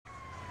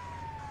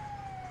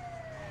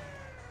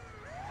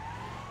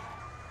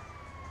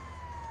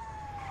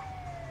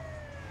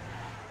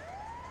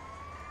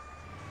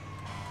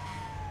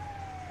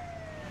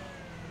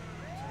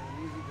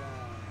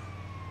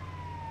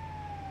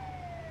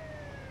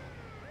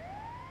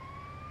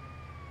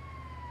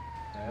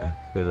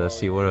Because I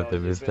see one of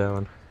them is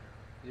down.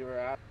 You were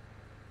out.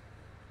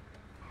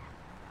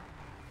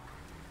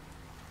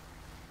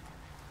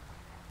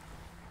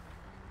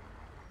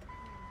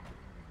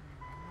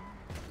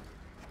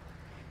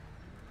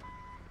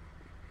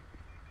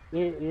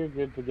 You're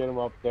good to get them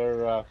up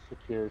there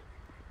secured.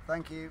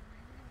 Thank you.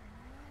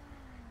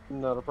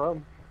 Not a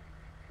problem.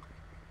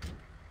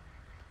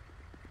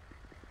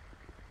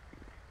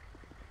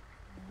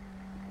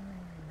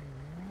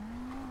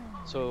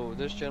 So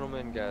this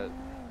gentleman got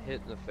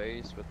hit in the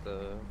face with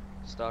the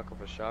stock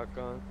of a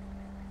shotgun.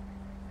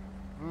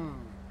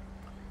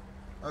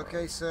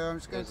 Okay, so I'm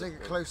just going to take a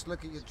close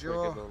look at your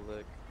jaw.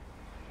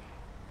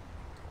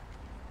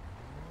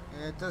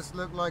 Yeah, it does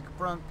look like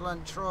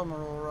blunt trauma,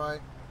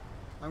 alright.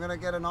 I'm going to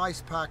get an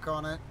ice pack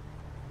on it,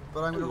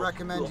 but I'm going to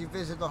recommend you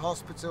visit the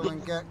hospital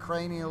and get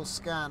cranial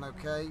scan,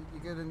 okay?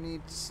 You're going to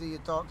need to see a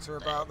doctor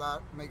about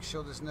that, make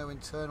sure there's no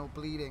internal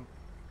bleeding.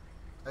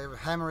 A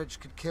hemorrhage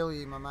could kill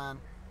you, my man.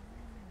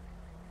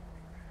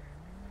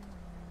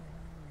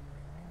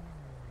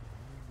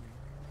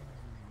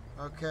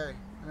 Okay,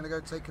 I'm going to go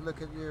take a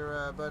look at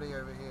your buddy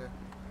over here.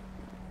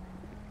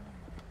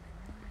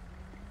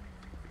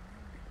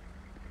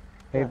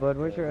 Hey bud,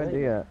 where's your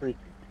idea? I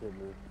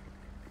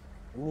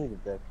needed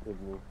that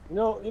kidney. You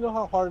know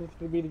how hard it's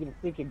gonna be to get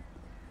a freaking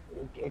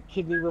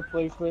kidney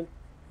replacement.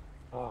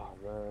 Oh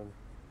man.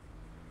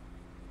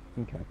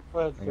 Okay.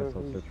 Well, I guess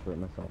I'll search for it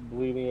myself.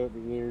 Bleeding out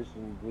the ears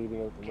and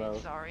bleeding out the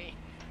mouth. Sorry.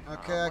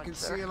 Okay, I can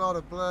see a lot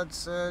of blood,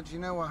 sir. Do you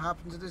know what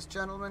happened to this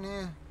gentleman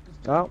here?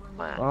 Oh,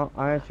 well,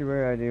 I asked you where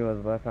your ID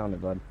was, but I found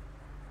it, bud.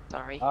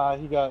 Sorry.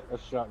 He got a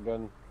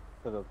shotgun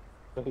to the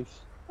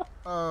face.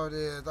 Oh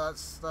dear,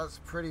 that's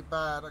pretty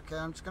bad. Okay,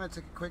 I'm just going to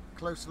take a quick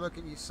close look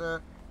at you,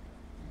 sir.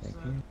 Thank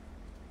you.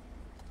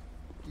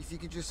 If you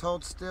could just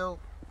hold still.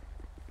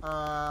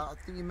 I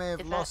think you may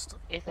have lost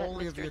all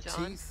of your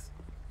teeth.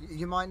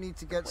 You might need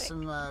to get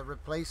some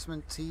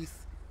replacement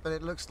teeth, but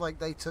it looks like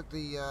they took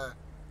the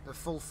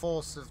full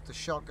force of the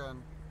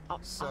shotgun.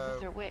 So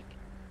Officer Wick.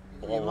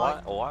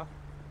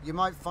 You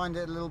might find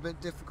it a little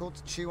bit difficult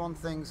to chew on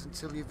things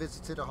until you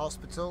visited a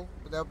hospital,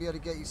 but they'll be able to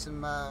get you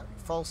some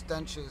false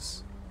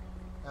dentures.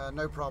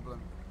 No problem.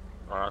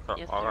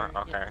 Yes, sir.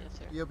 Okay. Yes,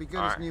 sir. You'll be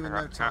good as new in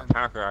no time.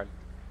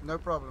 No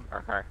problem.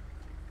 Okay.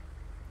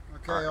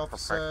 Okay,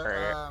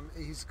 officer.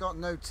 He's got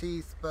no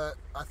teeth, but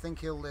I think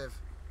he'll live.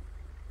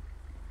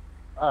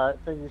 Alright,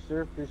 thank you,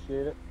 sir.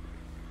 Appreciate it.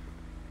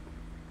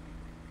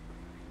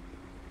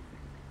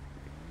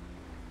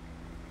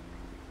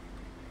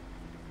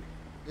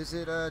 Is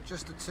it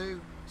just the two,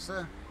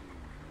 sir?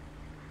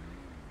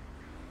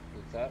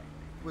 What's that?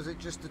 Was it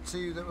just the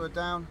two that were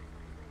down?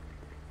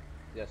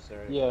 Yes,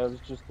 sir. Yeah, it was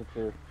just the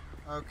two.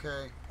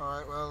 Okay.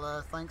 Alright,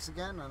 well, thanks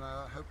again, and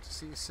I hope to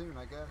see you soon,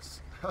 I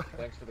guess.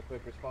 Thanks for the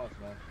quick response,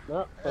 man.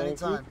 No,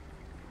 Anytime.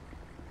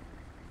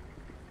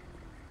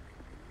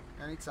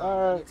 Anytime.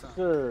 Alright,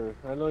 sir.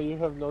 I know you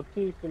have no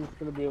teeth and it's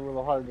going to be a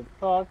little hard to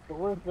talk, but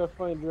where can I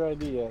find your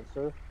ID at,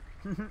 sir?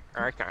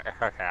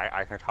 Okay,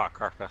 I can talk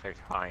perfectly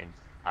fine.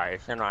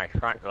 It's in my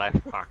front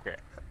left pocket.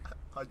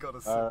 I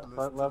gotta sit and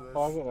front listen left to this.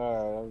 pocket?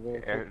 Alright, I'm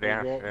going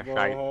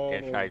to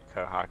Inside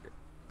the pocket.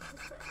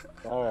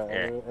 Alright,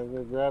 Yeah. I'm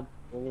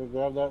gonna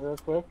grab that real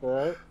quick,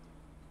 alright?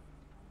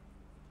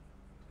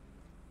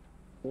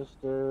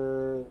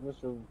 Mr.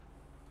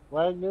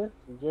 Wagner?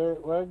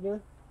 Jarrett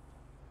Wagner?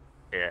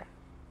 Yeah.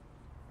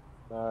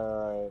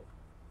 Alright.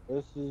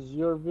 This is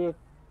your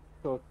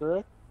vehicle,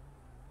 correct?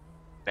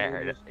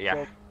 There,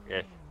 yeah.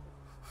 Yes.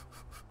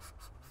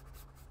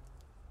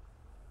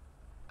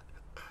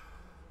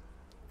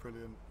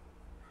 Brilliant.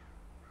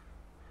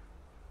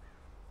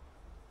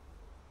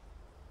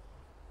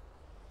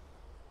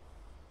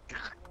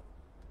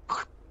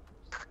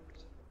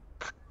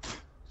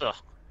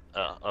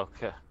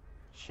 Okay.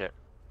 Shit.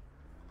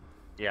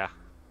 Yeah.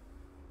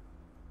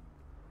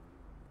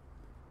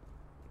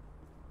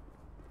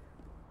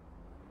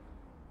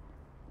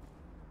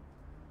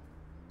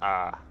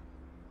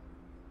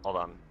 Hold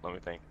on, let me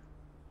think.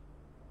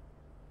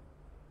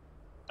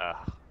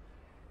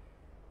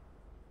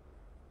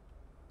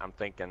 I'm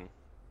thinking,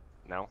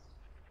 no.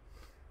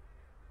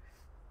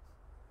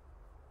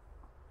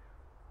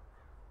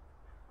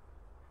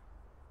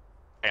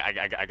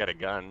 I got a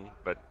gun,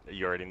 but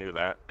you already knew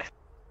that.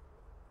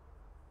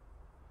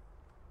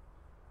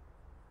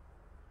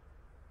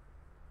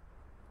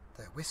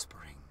 They're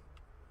whispering.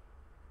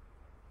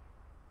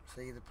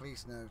 See, the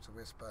police know to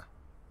whisper.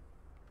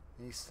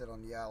 He's still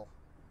on yell.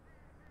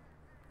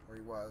 Or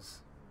he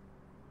was.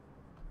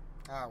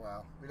 Ah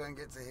well, we don't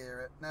get to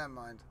hear it. Never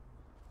mind.